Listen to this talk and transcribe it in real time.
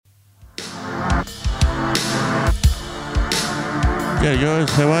G'day guys,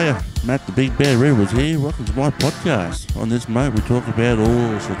 how are you? Matt the Big Bear Edwards here. Welcome to my podcast. On this mate, we talk about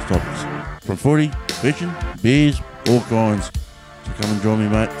all sorts of topics. From footy, fishing, beers, all kinds. So come and join me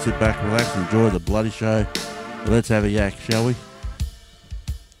mate, sit back, relax and enjoy the bloody show. Let's have a yak, shall we?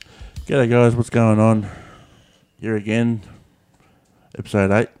 G'day guys, what's going on? Here again, episode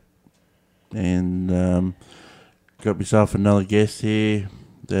 8. And got myself another guest here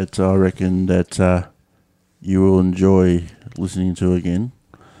that I reckon that you will enjoy listening to again.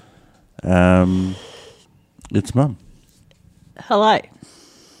 It's Mum. Hello.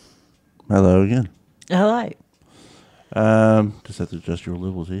 Hello again. Hello. Just have to adjust your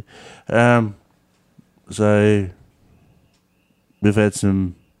levels here. So we've had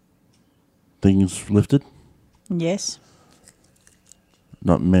some things lifted. Yes.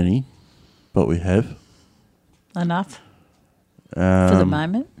 Not many, but we have. Enough. For the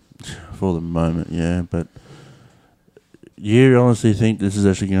moment. For the moment, yeah. But you honestly think this is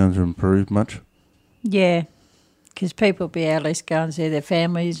actually going to improve much? Yeah. Because people will be able to at least go and see their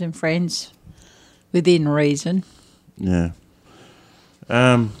families and friends within reason. Yeah.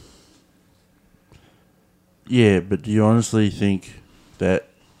 Yeah, but do you honestly think that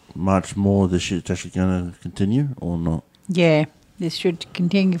much more of this shit's actually going to continue or not? Yeah. This should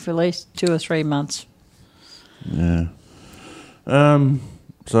continue for at least 2 or 3 months. Yeah. So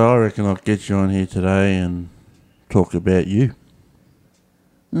I reckon I'll get you on here today and talk about you.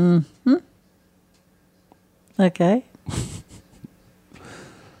 Mm-hmm. Okay.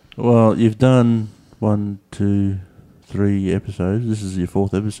 Well, you've done 1, 2, 3 episodes. This is your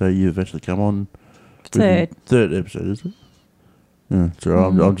 4th episode you've actually come on. Third. 3rd episode, is it? Yeah, so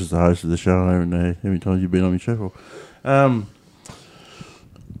I'm just the host of the show. I don't know how many times you've been on my show for.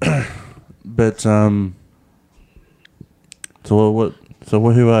 But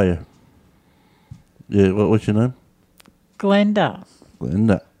who are you? Yeah, what's your name? Glenda.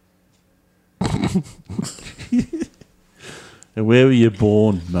 Glenda. And where were you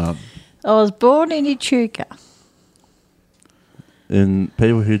born, Mum? I was born in Echuca. And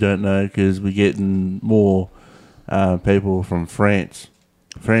people who don't know, because we're getting more people from France.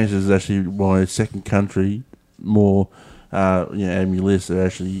 France is actually my second country more, on my list that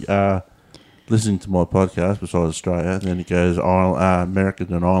actually are listening to my podcast besides Australia. And then it goes America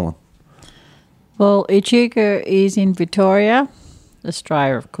and Ireland. Well, Echuca is in Victoria,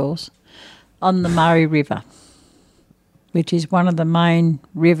 Australia, of course, on the Murray River, which is one of the main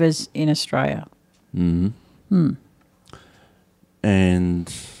rivers in Australia. Mm-hmm.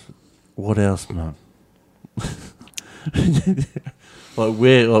 And what else, Mum?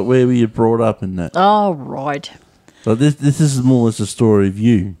 where were you brought up in that? Oh, right. So this is more or less a story of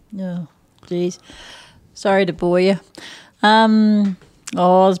you. Oh, jeez. Sorry to bore you. I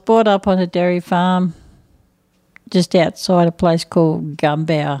was brought up on a dairy farm just outside a place called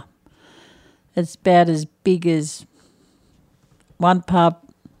Gumbow. It's about as big as one pub,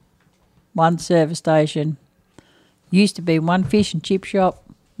 one service station. Used to be one fish and chip shop,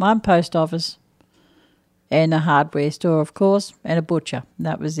 one post office, and a hardware store, of course, and a butcher.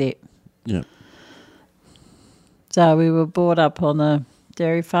 That was it. Yeah. So we were brought up on the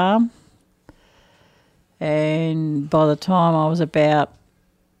dairy farm, and by the time I was about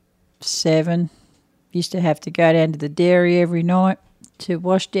 7, used to have to go down to the dairy every night to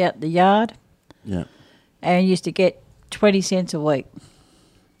wash out the yard. Yeah. And used to get 20 cents a week.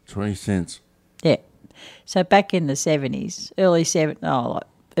 20 cents. Yeah. So back in the 70s, early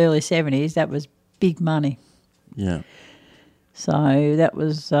 70s, that was big money. Yeah. So that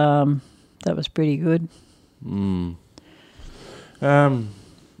was pretty good.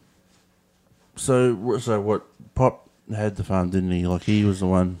 So what? Pop had the farm, didn't he? Like he was the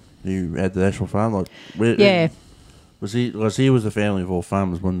one who had the actual farm. Like Yeah. Was he was a family of all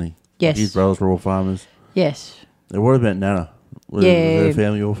farmers, wasn't he? Yes. Like his brothers were all farmers. Yes. And what about Nana? Was her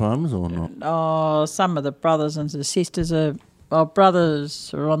family all farmers or not? Oh, some of the brothers and the sisters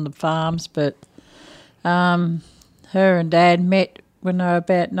brothers are on the farms, but her and Dad met when they were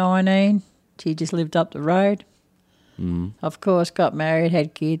about 19. She just lived up the road. Of course, got married,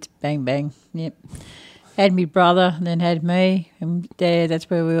 had kids, bang, bang, yep. Had me brother, and then had me, and that's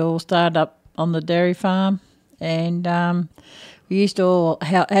where we all started up on the dairy farm. And we used to all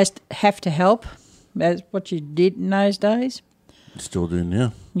have to help. That's what you did in those days. Still do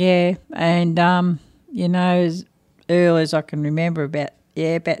now. Yeah, and, as early as I can remember, about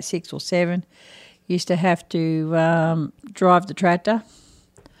 6 or 7, used to have to drive the tractor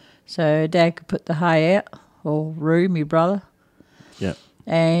so Dad could put the hay out, or Roo, my brother. Yeah.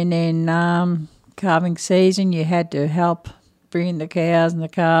 And then calving season, you had to help bring the cows and the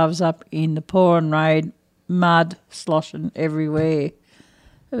calves up in the pouring rain mud sloshing everywhere.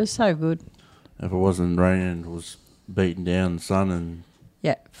 It was so good. If it wasn't raining, it was beating down, the sun and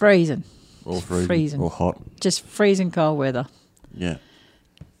Yeah, freezing. or freezing or hot. Just freezing cold weather. Yeah.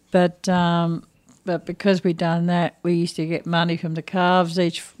 But because we done that, we used to get money from the calves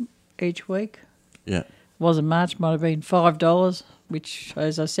each week. Yeah. Wasn't much, might have been $5, which,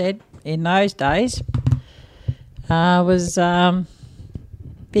 as I said, in those days, was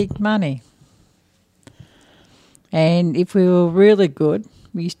big money. And if we were really good,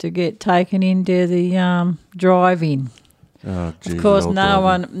 we used to get taken into the drive-in. Oh, geez, Of course, the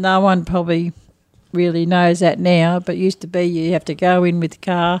no old one probably really knows that now, but used to be you have to go in with the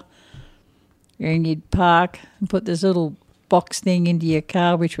car and you'd park and put this little box thing into your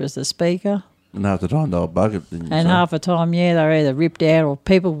car, which was the speaker. And half the time they were buggered, didn't you And say? half the time, yeah, they were either ripped out or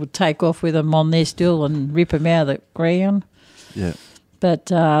people would take off with them on their stool and rip them out of the ground. Yeah. But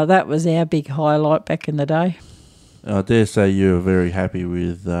that was our big highlight back in the day. I dare say you were very happy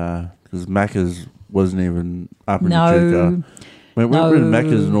with, because Macca's wasn't even up in No. Echuca. When No. did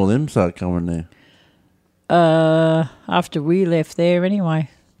Macca's and all them start coming there? After we left there anyway.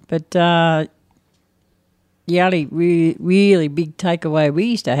 But the only really big takeaway we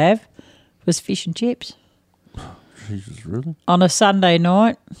used to have was fish and chips. Jesus, really? On a Sunday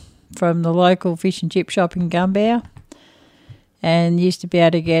night from the local fish and chip shop in Gumbow. And used to be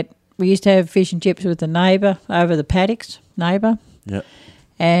able to we used to have fish and chips with the neighbour over the paddocks, neighbour. Yeah.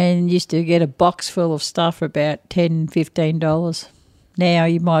 And used to get a box full of stuff for about $10, $15. Now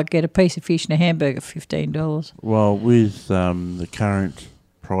you might get a piece of fish and a hamburger for $15. Well, with the current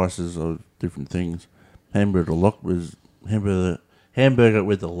prices of different things, hamburger with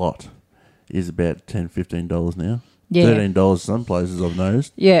a lot is about $10, $15 now. Yeah. $13 some places I've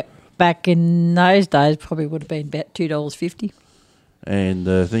noticed. Yeah, back in those days probably would have been about $2.50. And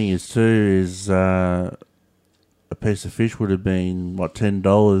the thing is too is a piece of fish would have been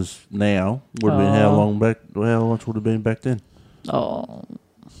 $10 now. Would have been how long back? How much would have been back then? Oh,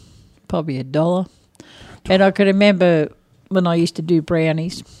 probably $1. And I can remember when I used to do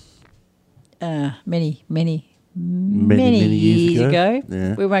brownies many years ago.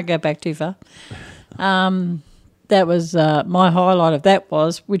 Yeah. We won't go back too far. That was my highlight of that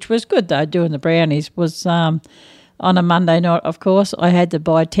which was good though, doing the brownies, was on a Monday night, of course, I had to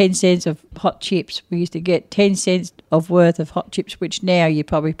buy 10 cents of hot chips. We used to get 10 cents of worth of hot chips, which now you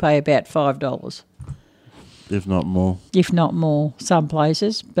probably pay about $5. If not more. If not more, some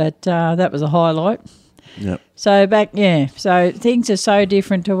places. But that was a highlight. Yep. So so things are so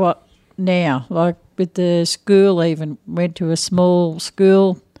different to what now. Like with the school even, went to a small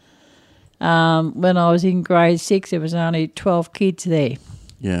school. When I was in grade 6, there was only 12 kids there.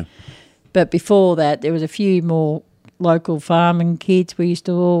 Yeah. But before that, there was a few more local farming kids. We used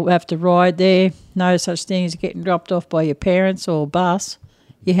to all have to ride there. No such thing as getting dropped off by your parents or bus.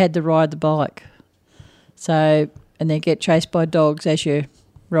 You had to ride the bike. So, and then get chased by dogs as you're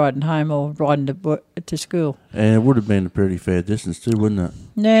riding home or riding to school. And it would have been a pretty fair distance too, wouldn't it?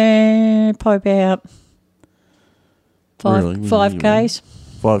 No, probably about 5 Ks.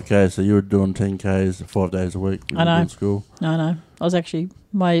 5K, so you were doing 10Ks 5 days a week when I know. you were in school. I know. I was actually,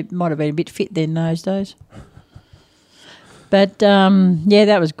 might have been a bit fit then those days. But,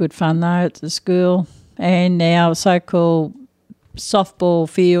 that was good fun though at the school. And our so-called softball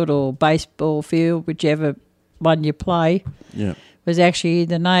field or baseball field, whichever one you play, was actually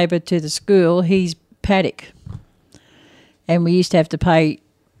the neighbour to the school, his paddock. And we used to have to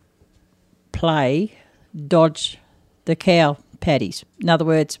dodge the cow paddies. In other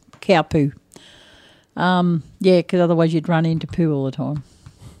words, cow poo. Because otherwise you'd run into poo all the time.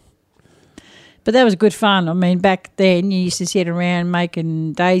 But that was good fun. I mean, back then you used to sit around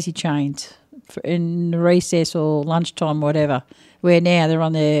making daisy chains in recess or lunchtime, whatever, where now they're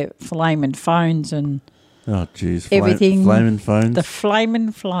on their flaming phones and everything. Flaming phones? The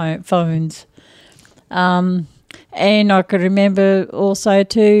flaming phones. And I could remember also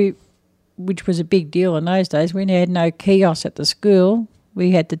too, which was a big deal in those days, we had no kiosks at the school.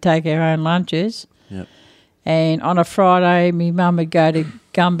 We had to take our own lunches. Yep. And on a Friday, my mum would go to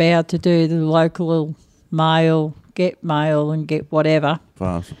Gumbow to do the local mail and get whatever.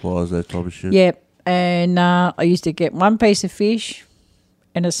 Farm supplies, that type of shit. Yep. And I used to get one piece of fish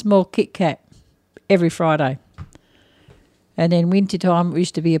and a small Kit Kat every Friday. And then winter time, it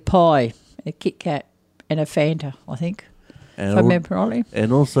used to be a pie, a Kit Kat and a Fanta, I think, if I remember rightly.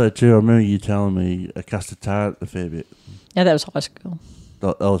 And also, too, I remember you telling me a custard tart a fair bit. Yeah, that was high school.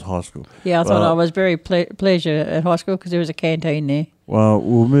 That was high school. Yeah, I thought I was very pleasure at high school because there was a canteen there. Well,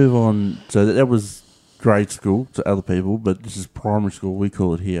 we'll move on. So that was grade school to other people, but this is primary school. We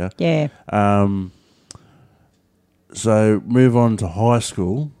call it here. Yeah. So move on to high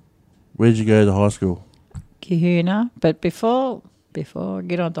school. Where'd you go to high school? Kahuna. But before I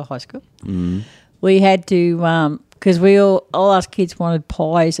get on to high school, we had to, because all us kids wanted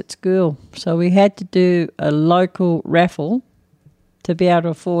pies at school, so we had to do a local raffle to be able to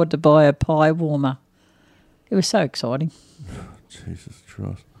afford to buy a pie warmer. It was so exciting. Jesus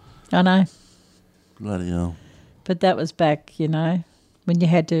Christ. I know. Bloody hell. But that was back, when you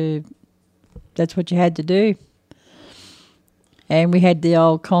had to, that's what you had to do. And we had the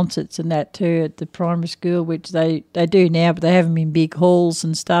old concerts and that too at the primary school, which they do now, but they have them in big halls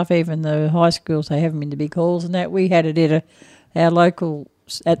and stuff. Even the high schools, they have them in the big halls and that. We had it at our local,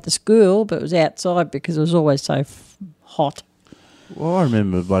 at the school, but it was outside because it was always so hot. Well, I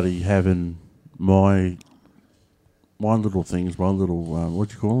remember bloody having my little things, what do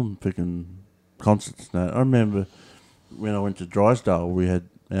you call them, picking concerts and that. I remember when I went to Drysdale, we had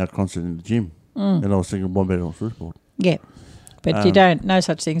our concert in the gym, and I was singing One Better on Switchboard. Yeah, but you don't, no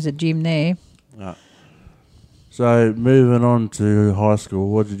such thing as a gym there. No. So moving on to high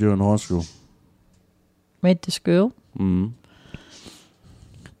school, what did you do in high school? Went to school. Done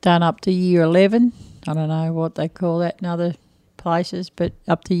up to year 11. I don't know what they call that in other places, but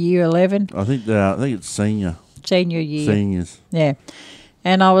up to year 11. I think it's senior. Senior year. Seniors. Yeah.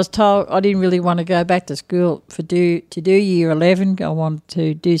 And I was told I didn't really want to go back to school to do year 11. I wanted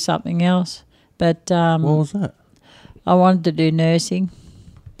to do something else. But what was that? I wanted to do nursing.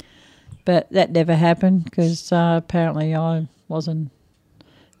 But that never happened because apparently I wasn't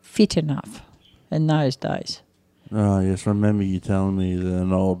fit enough in those days. Oh, yes. I remember you telling me that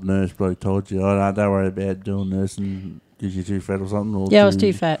an old nurse bloke told you, don't worry about doing nursing because you're too fat or something. Or I was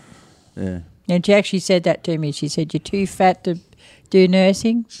too fat. Yeah. And she actually said that to me. She said, you're too fat to do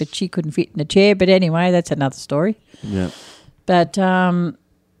nursing, but she couldn't fit in a chair. But anyway, that's another story. Yeah. But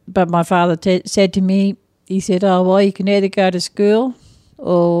my father said to me, he said, oh, well, you can either go to school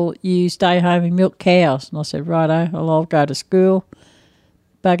or you stay home and milk cows. And I said, righto, I'll go to school,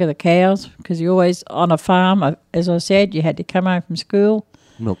 bugger the cows, because you're always on a farm. As I said, you had to come home from school.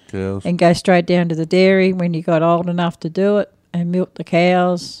 Milk cows. And go straight down to the dairy when you got old enough to do it and milk the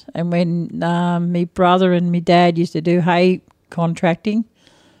cows. And when me brother and me dad used to do hay contracting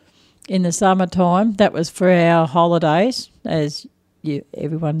in the summertime, that was for our holidays, as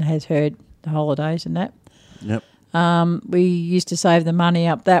everyone has heard the holidays and that. Yep. We used to save the money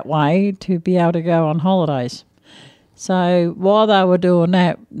up that way to be able to go on holidays. So while they were doing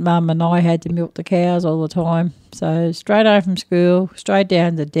that, Mum and I had to milk the cows all the time. So straight home from school, straight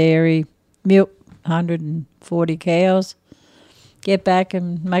down to the dairy, milk 140 cows, get back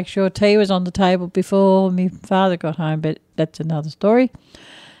and make sure tea was on the table before my father got home, but that's another story.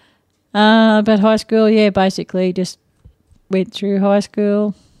 But high school, basically just went through high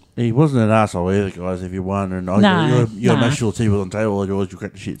school. He wasn't an arsehole either, guys, if you're wondering. No, you make sure the tea was on the table, otherwise you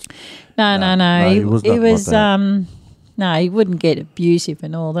crack the shits. No. He was nothing like that. No, he wouldn't get abusive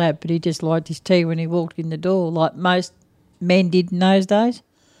and all that, but he just liked his tea when he walked in the door, like most men did in those days.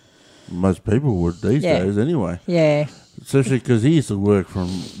 Most people would these days anyway. Yeah. Especially because he used to work from,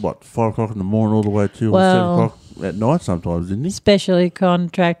 5 o'clock in the morning all the way till 7 o'clock at night sometimes, didn't he? Especially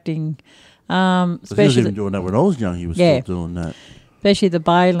contracting. He was even doing that when I was young. He was still doing that. Especially the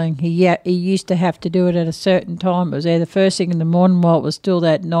baling. He used to have to do it at a certain time. It was either first thing in the morning while it was still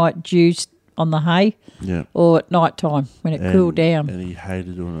that night juice on the hay, or at night time when it cooled down. And he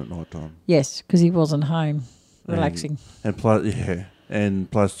hated doing it at night time. Yes, because he wasn't home relaxing. And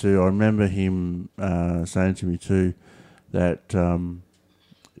plus too, I remember him saying to me too that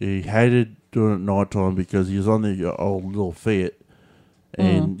he hated doing it at night time because he was on the old little Fiat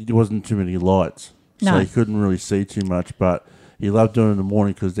and there wasn't too many lights, so he couldn't really see too much. But he loved doing it in the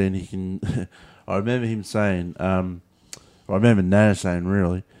morning because then he can. I remember him saying, I remember Nana saying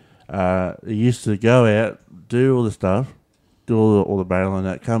really, he used to go out, do all the stuff, do all the baling and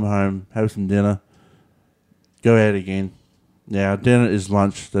that, come home, have some dinner, go out again. Now, dinner is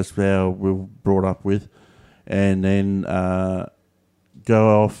lunch, that's how we were brought up with, and then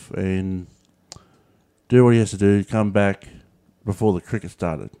go off and do what he has to do, come back before the cricket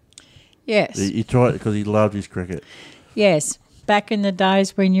started. Yes. He tried because he loved his cricket. Yes. Back in the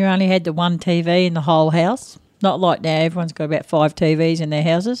days when you only had the one TV in the whole house, not like now, everyone's got about 5 TVs in their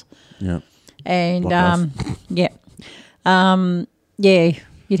houses. Yeah. And,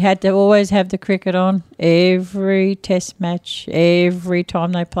 you'd had to always have the cricket on. Every test match, every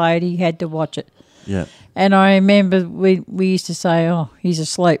time they played, he had to watch it. Yeah. And I remember we used to say, oh, he's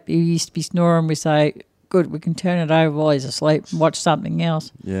asleep. He used to be snoring. We say, good, we can turn it over while he's asleep and watch something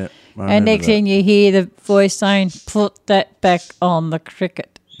else. Yeah. And next thing you hear the voice saying, put that back on the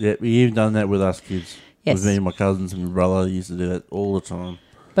cricket. Yeah, we even done that with us kids. Yes. With me and my cousins and my brother used to do that all the time.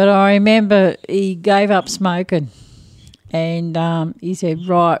 But I remember he gave up smoking, and he said,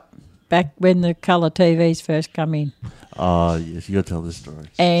 right, back when the colour TVs first come in. Oh, yes, you got to tell this story.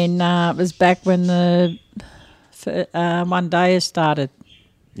 And it was back when the One Day started.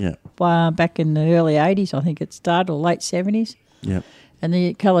 Yeah. Back in the early 80s, I think it started, or late 70s. Yeah. And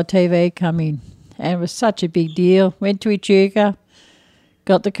the colour TV come in. And it was such a big deal. Went to Echuca,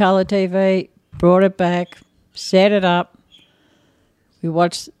 got the colour TV, brought it back, set it up. We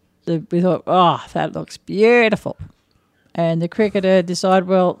watched, we thought, oh, that looks beautiful. And the cricketer decided,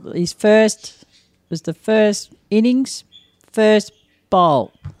 well, his first was the first innings, first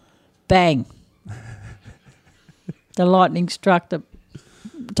bowl. Bang. The lightning struck the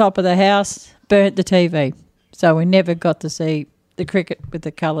top of the house, burnt the TV. So we never got to see the cricket with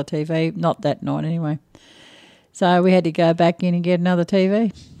the colour TV, not that night anyway. So we had to go back in and get another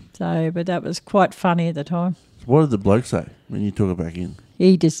TV. So, but that was quite funny at the time. What did the bloke say when you took it back in?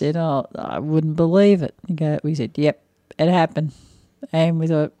 He just said, oh, I wouldn't believe it. We said, yep, it happened. And we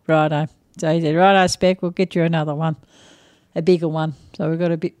thought, righto. So he said, righto, Spec, we'll get you another one, a bigger one. So we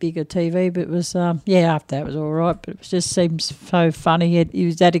got a bit bigger TV, but it was, after that it was all right. But it just seems so funny. He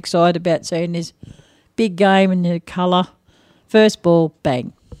was that excited about seeing this big game and the colour. First ball,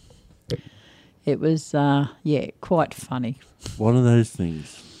 bang. It was, quite funny. One of those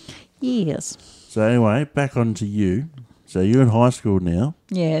things. Yes. So anyway, back on to you. So you're in high school now.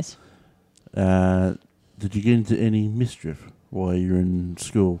 Yes. Did you get into any mischief while you're in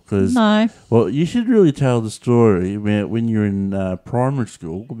school? No. Well, you should really tell the story about when you're in primary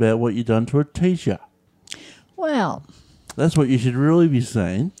school about what you done to a teacher. Well. That's what you should really be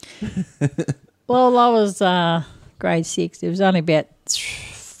saying. Well, I was grade 6. There was only about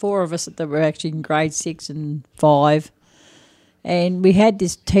 4 of us that were actually in grade 6 and 5. And we had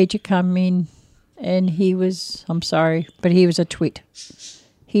this teacher come in, and he was, I'm sorry, but he was a twit.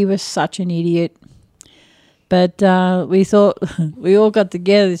 He was such an idiot. But we thought, we all got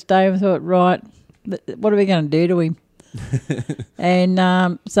together this day and thought, right, what are we going to do to him?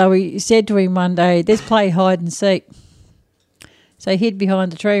 And so we said to him one day, let's play hide and seek. So he hid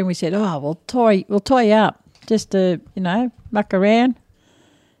behind the tree, and we said, oh, we'll tie you up just to, muck around.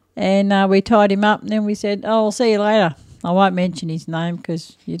 And we tied him up, and then we said, oh, I'll see you later. I won't mention his name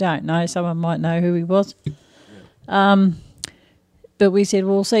because you don't know. Someone might know who he was. Yeah. But we said,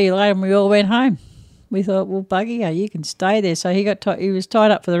 we'll see you later, and we all went home. We thought, well, buggy you can stay there. So he was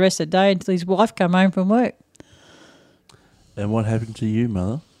tied up for the rest of the day until his wife came home from work. And what happened to you,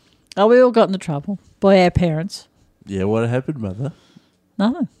 Mother? Oh, we all got into trouble by our parents. Yeah, what happened, Mother?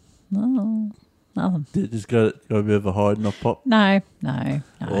 Nothing. Nothing. Did it just go a bit of a hide and not pop? No.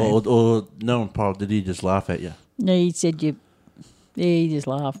 Or no one popped. Did he just laugh at you? No, he said he just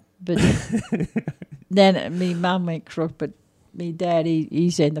laughed. But then me mum went crook, but me dad,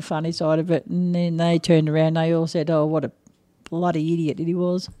 he said the funny side of it. And then they turned around, they all said, oh, what a bloody idiot he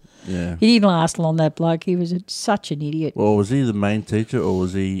was. Yeah. He didn't last long, that bloke. He was such an idiot. Well, was he the main teacher or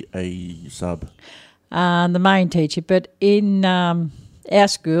was he a sub? The main teacher. But in our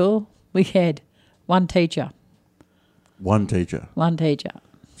school, we had one teacher. One teacher? One teacher.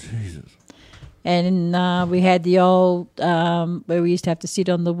 Jesus. And we had the old, where we used to have to sit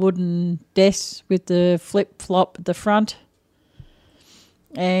on the wooden desks with the flip-flop at the front.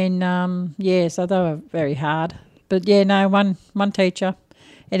 And, so they were very hard. But, one teacher.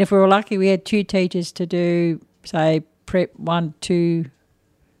 And if we were lucky, we had 2 teachers to do, say, prep 1, 2,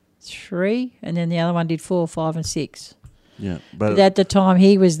 3, and then the other one did 4, 5 and 6. Yeah. But at the time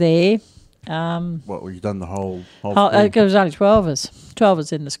he was there. What, well, you done the whole it was only 12 of us. 12 of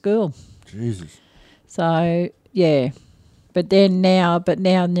us in the school. Jesus. So, yeah. But now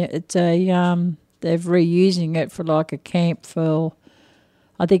it's they're reusing it for like a camp for,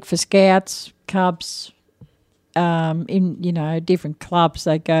 I think for scouts, cubs, in, different clubs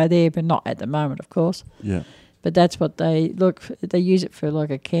they go there, but not at the moment, of course. Yeah. But that's what they use it for, like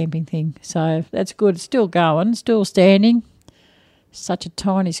a camping thing. So that's good. It's still going, still standing. Such a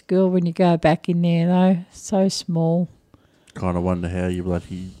tiny school when you go back in there, though. So small. Kind of wonder how you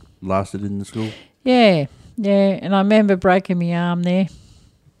bloody lasted in the school. Yeah. And I remember breaking my arm there.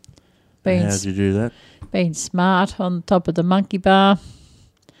 How did you do that? Being smart on top of the monkey bar.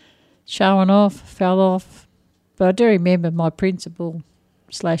 Showing off, fell off. But I do remember my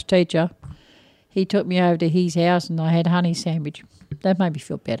principal/teacher. He took me over to his house and I had a honey sandwich. That made me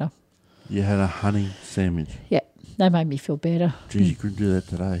feel better. You had a honey sandwich? Yeah, that made me feel better. Geez, you couldn't do that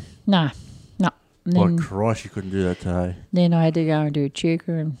today. No. Like Christ, you couldn't do that today. Then I had to go and do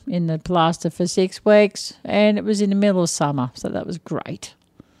Echuca in the plaster for 6 weeks, and it was in the middle of summer, so that was great.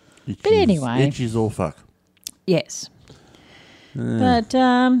 But anyway. Itchy's all fuck. Yes. But,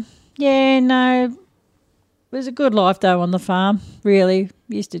 yeah, no, it was a good life, though, on the farm, really.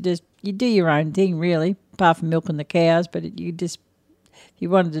 You do your own thing, really, apart from milking the cows, but if you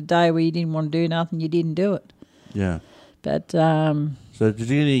wanted a day where you didn't want to do nothing, you didn't do it. Yeah. But, So did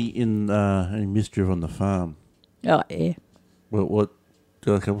you get any mischief on the farm? oh, yeah. What?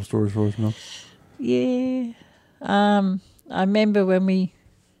 Got a couple of stories for us, Mel? Yeah. I remember when we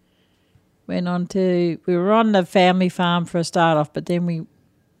were on the family farm for a start off, but then we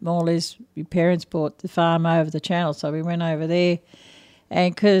more or less, my parents bought the farm over the channel, so we went over there.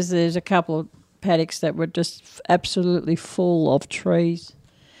 And because there's a couple of paddocks that were just absolutely full of trees.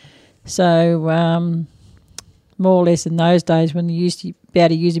 So more or less in those days when you used to be able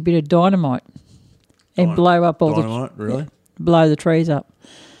to use a bit of dynamite and blow up all blow the trees up.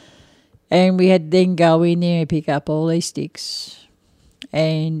 And we had to then go in there and pick up all these sticks.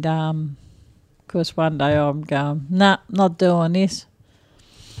 And of course one day I'm going, nah, not doing this.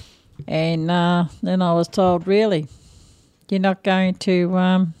 And then I was told, really, you're not going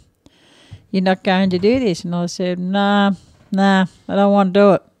to do this? And I said, nah, I don't want to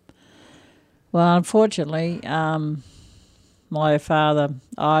do it. Well, unfortunately, my father,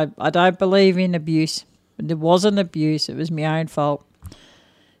 I don't believe in abuse. It wasn't abuse, it was my own fault.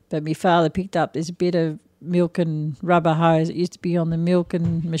 But my father picked up this bit of milk and rubber hose. It used to be on the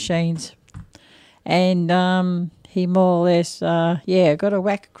milking machines. And he more or less, got a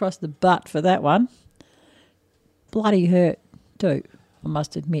whack across the butt for that one. Bloody hurt too, I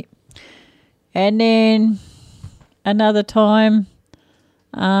must admit. And then another time,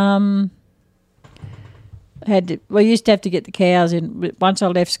 we used to have to get the cows in. Once I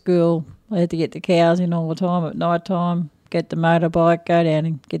left school, I had to get the cows in all the time at night time, get the motorbike, go down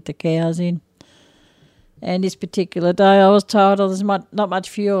and get the cows in. And this particular day I was told, there's not much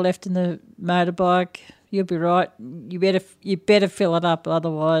fuel left in the motorbike. You'll be right. You better fill it up,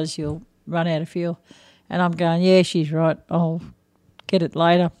 otherwise you'll run out of fuel. And I'm going, yeah, she's right. I'll get it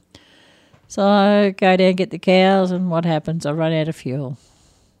later. So I go down and get the cows, and what happens? I run out of fuel.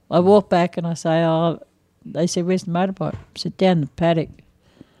 I walk back and I say, they said, where's the motorbike? I said, down the paddock.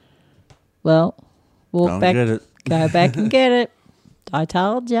 Well, go back and get it. I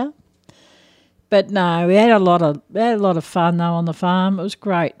told you. But no, we had a lot of fun though on the farm. It was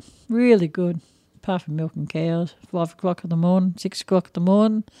great, really good. Apart from milking cows, 5 o'clock in the morning, 6 o'clock in the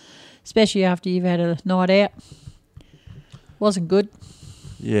morning, especially after you've had a night out. Wasn't good.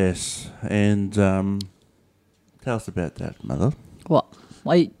 Yes, and tell us about that, Mother. What?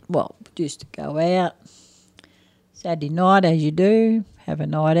 We used to go out Saturday night, as you do, have a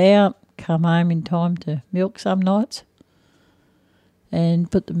night out, come home in time to milk some nights, and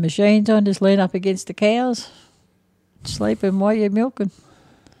put the machines on, just lean up against the cows, sleeping while you're milking.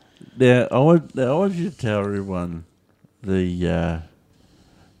 Now, I want you to tell everyone the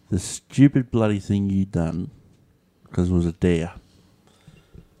stupid bloody thing you done, because it was a dare.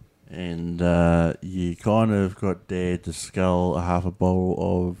 And you kind of got dared to scull a half a bowl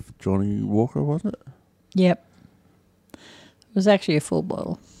of Johnny Walker, wasn't it? Yep. It was actually a full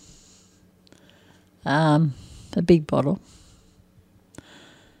bottle. A big bottle.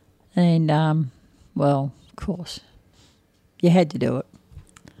 And, of course, you had to do it.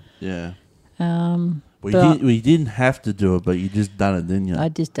 Yeah. We didn't have to do it, but you just done it, didn't you? I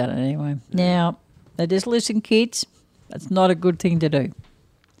just done it anyway. Yeah. Now, just listen, kids, that's not a good thing to do.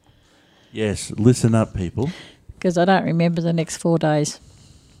 Yes, listen up, people. Because I don't remember the next 4 days.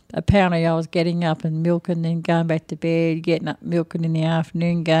 Apparently I was getting up and milking, then going back to bed, getting up milking in the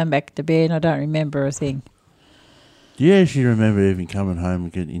afternoon, going back to bed, and I don't remember a thing. Do you actually remember even coming home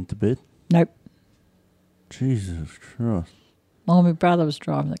and getting into bed? Nope. Jesus Christ. Well, my brother was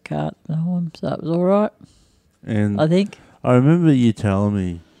driving the car home, so it was all right. And I think. I remember you telling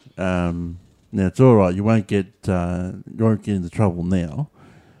me, now it's all right, you won't get into trouble now,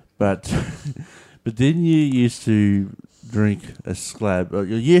 but then you used to drink a slab.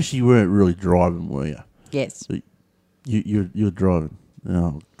 Yes, you weren't really driving, were you? Yes. So you're driving.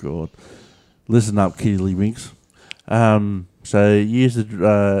 Oh, God. Listen up, Kiddly Winks. So you used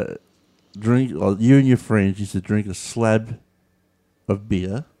to drink, you and your friends used to drink a slab of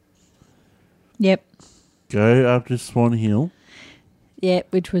beer. Yep. Go up to Swan Hill. Yep,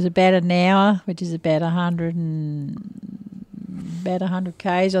 which was about an hour, which is about 100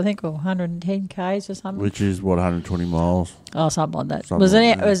 k's, I think, or 110 k's or something. Which is, 120 miles? Oh, something like that.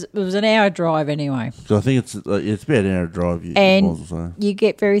 It was an hour drive anyway. So I think it's about an hour drive. And you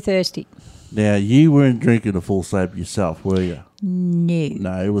get very thirsty. Now, you weren't drinking a full slab yourself, were you? No.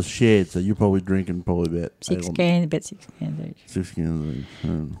 No, it was shared, so you're probably drinking about 6 cans each. 6 cans each.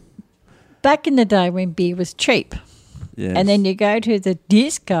 back in the day when beer was cheap, Yes. and then you go to the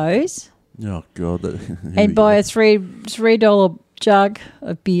discos Oh, God. and buy a $3 jug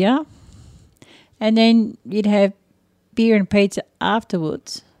of beer, and then you'd have beer and pizza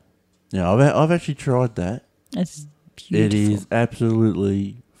afterwards. Yeah, I've actually tried that. It's beautiful. It is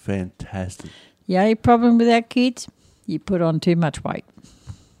absolutely fantastic. The only problem with our kids, you put on too much weight.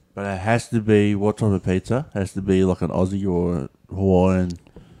 But it has to be, what type of pizza? It has to be like an Aussie or a Hawaiian.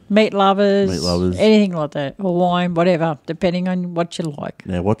 Meat lovers, Meat lovers. anything like that, Hawaiian, whatever, depending on what you like.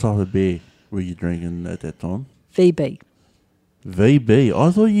 Now, what type of beer were you drinking at that time? VB. VB.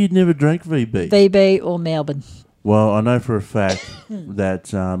 I thought you'd never drank VB. VB or Melbourne. Well, I know for a fact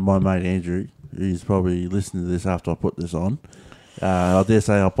that my mate Andrew, he's probably listening to this after I put this on. I dare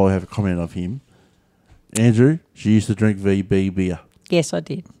say I'll probably have a comment of him. Andrew, she used to drink VB beer. Yes, I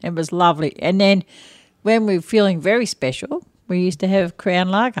did. It was lovely. And then when we were feeling very special, we used to have Crown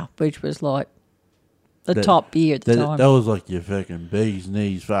Lager, which was like the top beer at the time. That was like your fucking bee's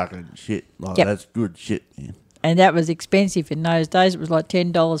knees fucking shit. Like, Yep. That's good shit, man. And that was expensive in those days. It was like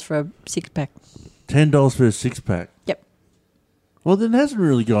 $10 for a six-pack. $10 for a 6-pack. Yep. Well, then it hasn't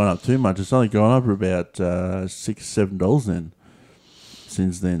really gone up too much. It's only gone up about $6, $7 then.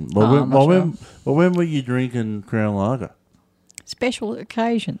 Since then. I'm not sure. When were you drinking Crown Lager? Special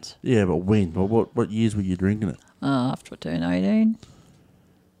occasions. Yeah, but when? What years were you drinking it? After I turned 18.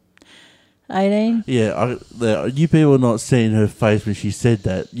 18? Yeah, you people are not seeing her face when she said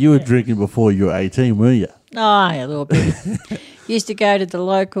that. You were drinking before you were 18, were you? Oh, yeah, a little bit. Used to go to the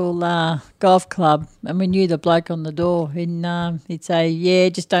local golf club, and we knew the bloke on the door, and he'd say, yeah,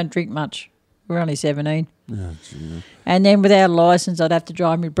 just don't drink much. We're only 17. Oh, Jesus. And then without a licence, I'd have to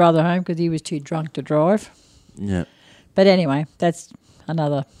drive my brother home because he was too drunk to drive. Yeah. But anyway, that's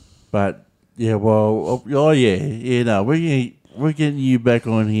another. But, yeah, well, no, we're getting you back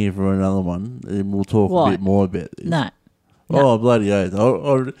on here for another one, and we'll talk Why? a bit more about this. No. Oh, bloody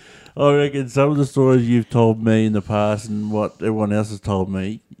oath. I reckon some of the stories you've told me in the past and what everyone else has told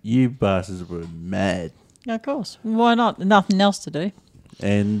me, you bastards were mad. Of course. Why not? Nothing else to do.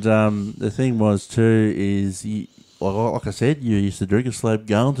 And the thing was, too, is, like I said, you used to drink a slab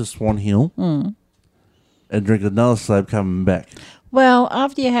going to Swan Hill and drink another slab coming back Well,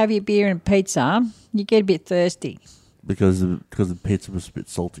 after you have your beer and pizza, you get a bit thirsty. because the pizza was a bit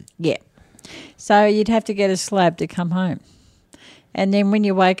salty. Yeah. So you'd have to get a slab to come home. And then when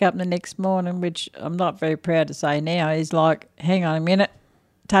you wake up the next morning, which I'm not very proud to say now, is like, hang on a minute,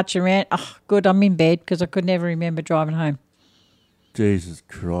 touch around. Oh, good, I'm in bed because I could never remember driving home. Jesus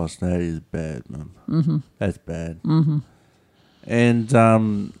Christ, that is bad, Mum. Mm-hmm. That's bad. Mm-hmm.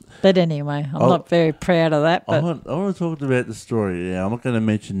 And But anyway, I'm not very proud of that. I But want to talk about the story now. I'm not going to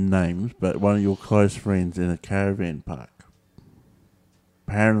mention names, but one of your close friends in a caravan park.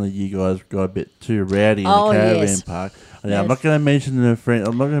 Apparently, you guys got a bit too rowdy in the caravan yes. park. Now, Yes. I'm not going to mention the friend.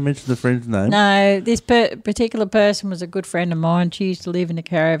 I'm not going to mention the friend's name. no, this particular person was a good friend of mine. She used to live in a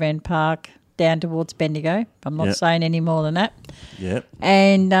caravan park down towards Bendigo. I'm not Yep. saying any more than that. Yep.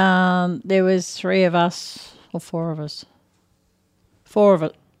 And there was three of us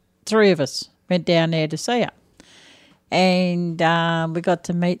went down there to see her. And we got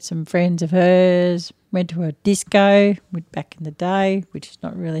to meet some friends of hers, went to a disco back in the day, which is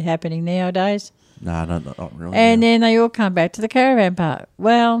not really happening nowadays. No, not really. And then they all come back to the caravan park.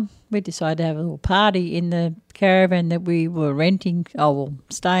 Well, we decided to have a little party in the caravan that we were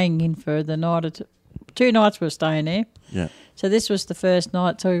staying in for the night. 2 nights we were staying there. Yeah. So this was the first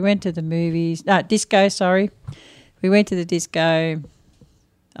night. So we went to the disco, sorry. We went to the disco,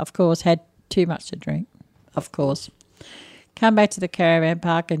 of course, had too much to drink, of course. Come back to the caravan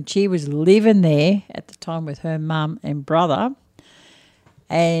park, and she was living there at the time with her mum and brother.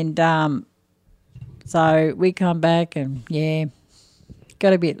 And so we come back and,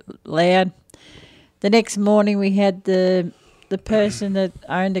 got a bit loud. The next morning we had the person that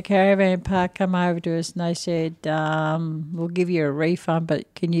owned the caravan park come over to us, and they said, we'll give you a refund,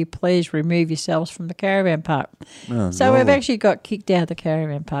 but can you please remove yourselves from the caravan park? Oh, So we've lovely. actually got kicked out of the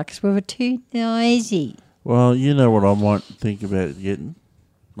caravan park because we were too noisy. Well, you know what I might think about getting?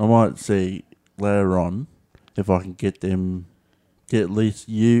 I might see later on if I can get at least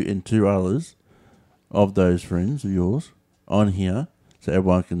you and 2 others of those friends of yours on here so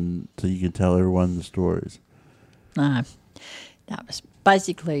you can tell everyone the stories. No, that was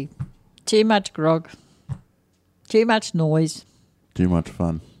basically too much grog, too much noise, Too much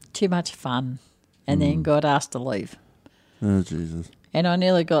fun. too much fun, and then got asked to leave. Oh, Jesus. And I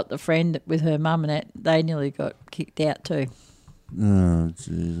nearly got the friend with her mum and that, they nearly got kicked out too. Oh,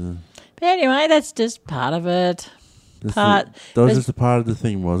 Jesus. But anyway, that's just part of it. part. That was just a part of the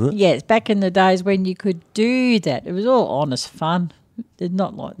thing, was it? Yes, back in the days when you could do that. It was all honest fun. It's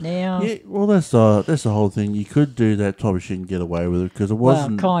not like now. Yeah, well, that's the whole thing. You could do that type of shit and get away with it because it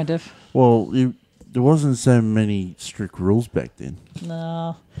wasn't. Well, kind of. Well, there wasn't so many strict rules back then.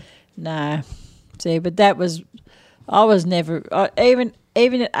 No. See, but that was. I was never even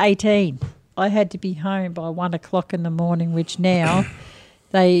at 18. I had to be home by 1 o'clock in the morning, which now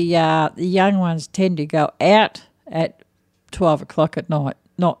the young ones tend to go out at 12 o'clock at night,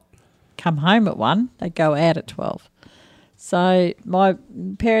 not come home at 1. They go out at 12. So my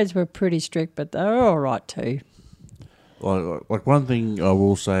parents were pretty strict, but they were all right too. Like one thing I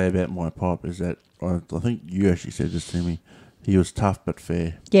will say about my pop is that I think you actually said this to me. He was tough but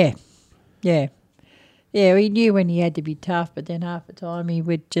fair. Yeah. He knew when he had to be tough, but then half the time he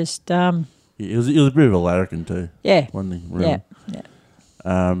would just. He was a bit of a larrikin too. Yeah. Wasn't he? Really?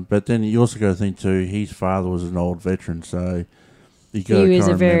 Yeah. But then you also got to think too. His father was an old veteran, so he was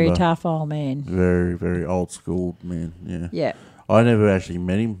a very tough old man. Very, very old school man. Yeah. Yeah. I never actually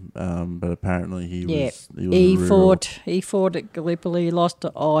met him, but apparently he was. He fought at Gallipoli, lost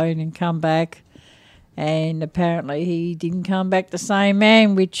an eye, and come back. And apparently he didn't come back the same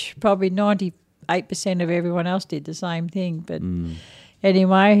man, which probably 98% of everyone else did the same thing. But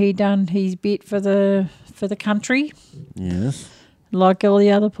anyway, he done his bit for the country. Yes. Like all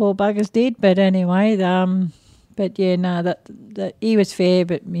the other poor buggers did. But anyway, but yeah, no, that he was fair,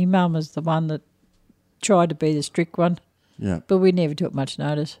 but my mum was the one that tried to be the strict one. Yeah. But we never took much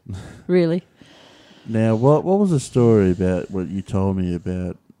notice, really. Now, what was the story about what you told me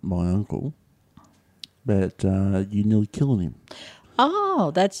about my uncle? About you nearly killing him.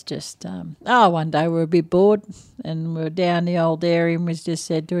 Oh, that's just... one day we were a bit bored and we were down the old area and was just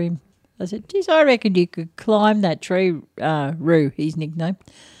said to him, I said, geez, I reckon you could climb that tree, Roo, his nickname.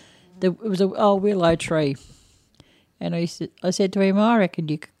 It was an old willow tree. And I said to him, I reckon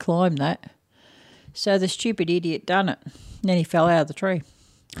you could climb that. So the stupid idiot done it. And then he fell out of the tree.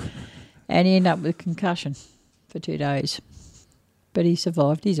 And he ended up with concussion for 2 days. But he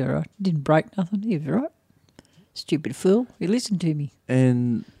survived. He's all right. Didn't break nothing. He was all right. Stupid fool. He listened to me.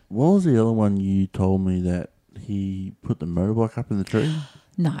 And what was the other one you told me that he put the motorbike up in the tree?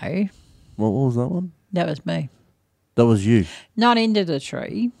 No. What was that one? That was me. That was you? Not into the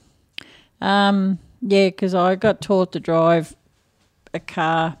tree. Yeah, because I got taught to drive a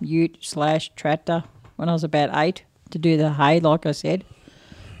car, ute/tractor when I was about 8 to do the hay, like I said.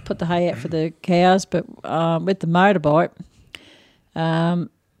 Put the hay out for the cows. But with the motorbike, I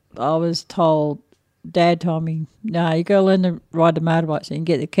was told, Dad told me, no, you got to learn to ride the motorbike so you can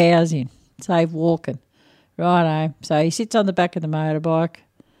get the cows in. Save walking. Righto. So he sits on the back of the motorbike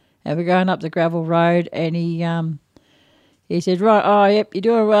and we're going up the gravel road and he said, right, oh, yep, you're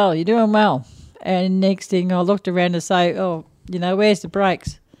doing well. And next thing I looked around to say, oh, where's the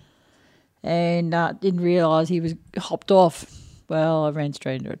brakes? And didn't realise he was hopped off. Well, I ran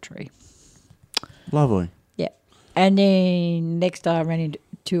straight into a tree. Lovely. Yeah. And then next day I ran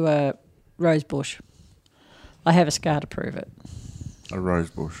into a rose bush. I have a scar to prove it. A rose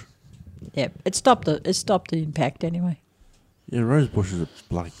bush. Yeah. It stopped the impact anyway. Yeah, rose bush is a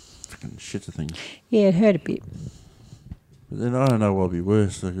bloody freaking shit of thing. Yeah, it hurt a bit. But then I don't know what would be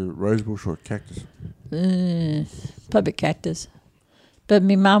worse, like a rose bush or a cactus. Probably cactus. But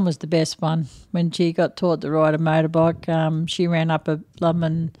my mum was the best one. When she got taught to ride a motorbike, she ran up a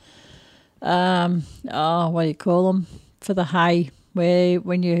blooming, what do you call them? For the hay, where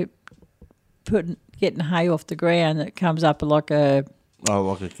when you getting hay off the ground, it comes up like a... Oh,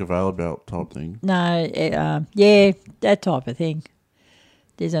 like a conveyor belt type thing. No, yeah, that type of thing.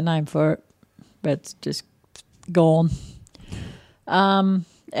 There's a name for it, but it's just gone. And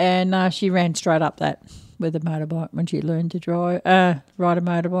she ran straight up that with a motorbike when she learned to ride a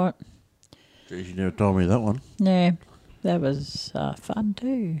motorbike. Geez, you never told me that one. Yeah, that was fun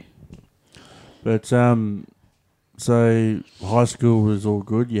too. But so high school was all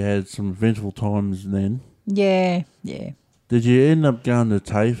good. You had some eventful times then. Yeah. Did you end up going to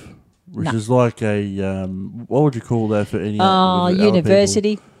TAFE, which is like a what would you call that for any?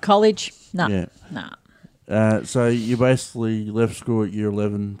 University, college? No, yeah. No. So you basically left school at year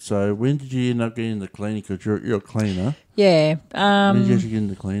 11. So when did you end up getting into cleaning? Because you're a cleaner. Yeah. When did you actually get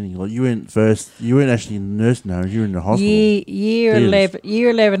into cleaning? Like you went first. You weren't actually in the nursing home. You were in the hospital. Year 11. Year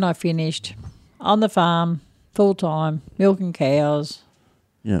 11, I finished on the farm, full time, milking cows.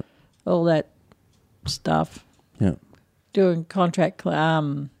 Yeah. All that stuff. Yeah. Doing contract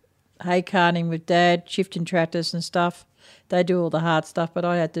hay carting with Dad, shifting tractors and stuff. They do all the hard stuff, but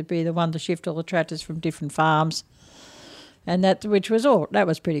I had to be the one to shift all the tractors from different farms, and that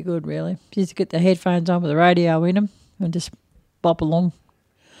was pretty good, really. Used to get the headphones on with the radio in them and just bop along.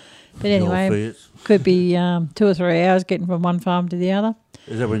 But The old anyway, Fiats. could be 2 or 3 hours getting from one farm to the other.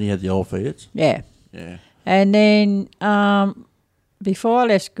 Is that when you had the old Fiats? Yeah. Yeah. And then before I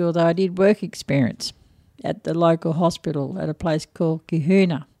left school, though, I did work experience at the local hospital at a place called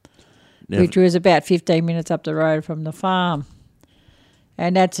Kahuna, which was about 15 minutes up the road from the farm.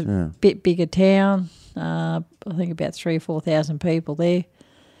 And that's a bit bigger town. I think about 3,000 or 4,000 people there.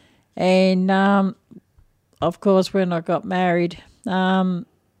 And, of course, when I got married, I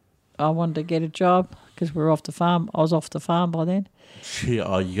wanted to get a job because we were off the farm. I was off the farm by then. Yeah,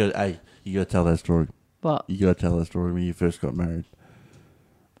 oh, you got to tell that story. What? You got to tell that story when you first got married.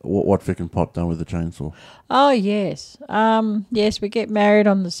 What frickin' pot done with the chainsaw? Oh, yes. Yes, we get married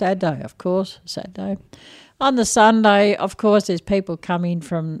on the Saturday, of course. Saturday. On the Sunday, of course, there's people coming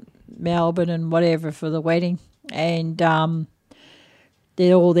from Melbourne and whatever for the wedding. And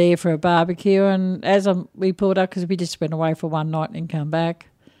they're all there for a barbecue. And as we pulled up, because we just went away for one night and come back,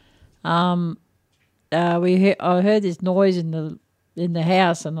 I heard this noise in the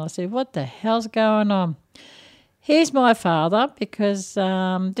house, and I said, "What the hell's going on?" Here's my father, because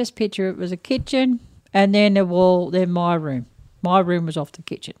just picture it was a kitchen, and then the wall, then my room. My room was off the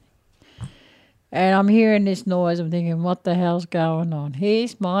kitchen. And I'm hearing this noise. I'm thinking, what the hell's going on?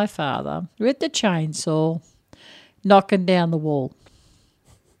 Here's my father with the chainsaw knocking down the wall.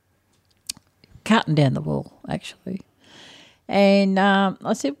 Cutting down the wall, actually. And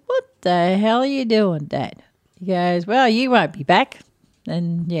I said, "What the hell are you doing, Dad?" He goes, "Well, you won't be back."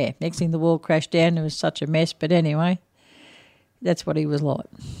 And, yeah, next thing the wall crashed down. It was such a mess. But anyway, that's what he was like.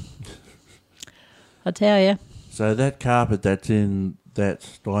 I tell you. So that carpet that's in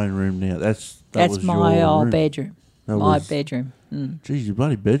that dining room now, that's was my your old room. bedroom. My bedroom. Mm. Geez, your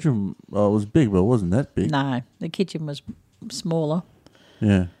bloody bedroom, it was big, but it wasn't that big. No, the kitchen was smaller.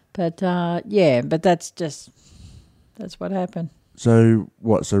 Yeah. But, but that's what happened. So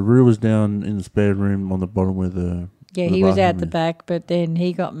what? So Rue was down in the spare room on the bottom where the... Yeah, he was out the back, but then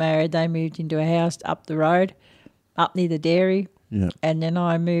he got married. They moved into a house up the road, up near the dairy. Yeah. And then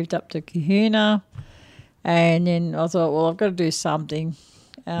I moved up to Kahuna. And then I thought, well, I've got to do something.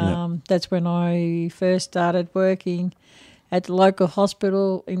 That's when I first started working at the local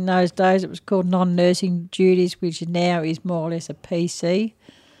hospital. In those days, it was called non-nursing duties, which now is more or less a PC.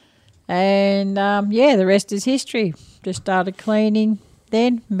 And, the rest is history. Just started cleaning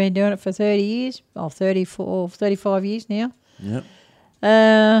then. Been doing it for 30 years. 35 years now. Yep.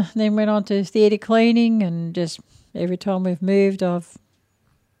 Then went on to theatre cleaning, and just every time we've moved, I've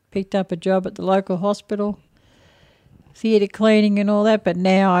picked up a job at the local hospital, theatre cleaning and all that. But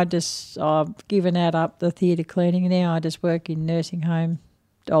now I've given that up, the theatre cleaning. Now I just work in nursing home,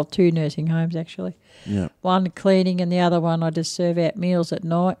 2 nursing homes actually. Yeah. One cleaning and the other one I just serve out meals at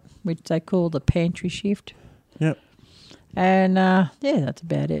night, which they call the pantry shift. Yep. And, that's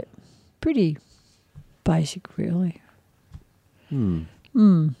about it. Pretty basic, really. Well,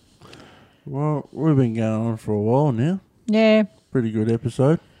 we've been going on for a while now. Yeah. Pretty good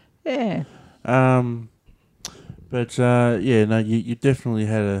episode. Yeah. You definitely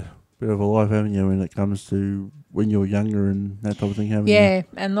had a bit of a life, haven't you, when it comes to when you were younger and that type of thing, haven't you? Yeah,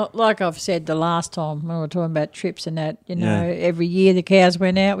 and like I've said the last time when we were talking about trips and that, every year the cows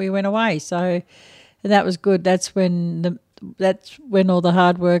went out, we went away. So that was good. That's when all the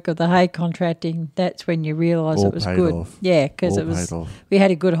hard work of the hay contracting, that's when you realise it was good. Off. Yeah, because we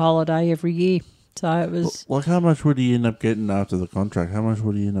had a good holiday every year. So it was... Like, how much would you end up getting after the contract? How much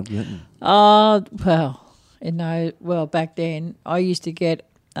would you end up getting? Back then I used to get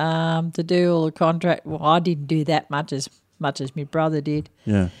to do all the contract. Well, I didn't do that much as my brother did.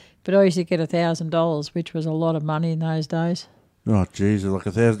 Yeah. But I used to get $1,000, which was a lot of money in those days. Oh, Jesus, like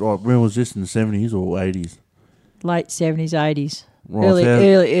 1,000. Oh, when was this, in the 70s or 80s? Late 70s, 80s. Well,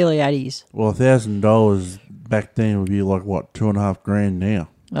 early 80s. Well, $1,000 back then would be like, what, $2,500 now?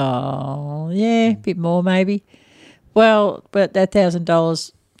 Oh, yeah, a bit more maybe. Well, but that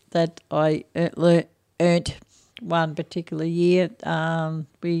 $1,000 that I earned one particular year,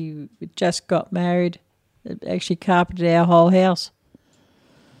 we just got married. It actually carpeted our whole house.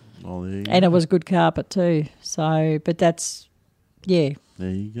 Oh, there you go. And it was good carpet too. So, but that's, yeah. There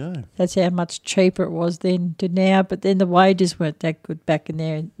you go. That's how much cheaper it was then to now. But then the wages weren't that good back in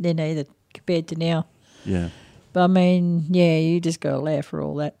there then either compared to now. Yeah. But I mean, yeah, you just got to laugh for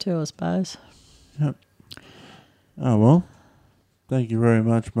all that too, I suppose. Yep. Oh, well, thank you very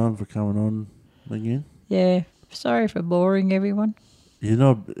much, Mum, for coming on again. Yeah. Sorry for boring everyone.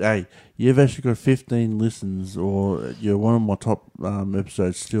 Hey, you've actually got 15 listens, or you're one of my top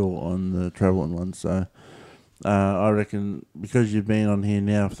episodes still on the travelling one. So I reckon because you've been on here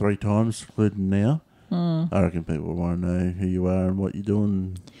now 3 times, including now, I reckon people want to know who you are and what you're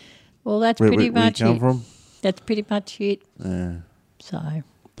doing. Well, that's Where pretty you much come it. from. That's pretty much it. Yeah. So,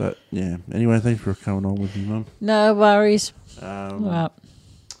 But, yeah. Anyway, thanks for coming on with me, Mum. no worries. And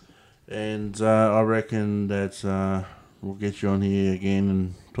I reckon that we'll get you on here again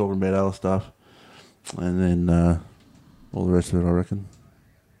and talking about other stuff. And then all the rest of it, I reckon.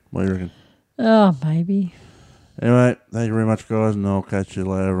 What do you reckon? Oh, maybe. Anyway, thank you very much, guys, and I'll catch you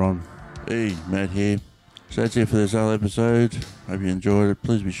later on. Hey, Matt here. So that's it for this whole episode. Hope you enjoyed it.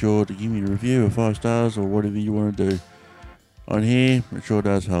 Please be sure to give me a review of 5 stars or whatever you want to do on here. It sure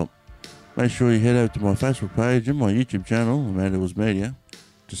does help. Make sure you head over to my Facebook page and my YouTube channel, Matt Edwards Media,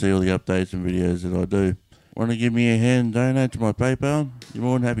 to see all the updates and videos that I do. Want to give me a hand and donate to my PayPal? You're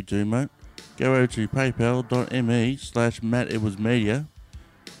more than happy to, mate. Go over to paypal.me/MattEdwardsMedia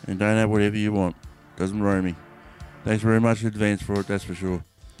and donate whatever you want. Doesn't worry me. Thanks very much in advance for it, that's for sure.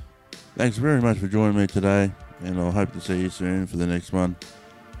 Thanks very much for joining me today, and I'll hope to see you soon for the next one.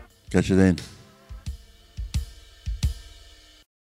 Catch you then.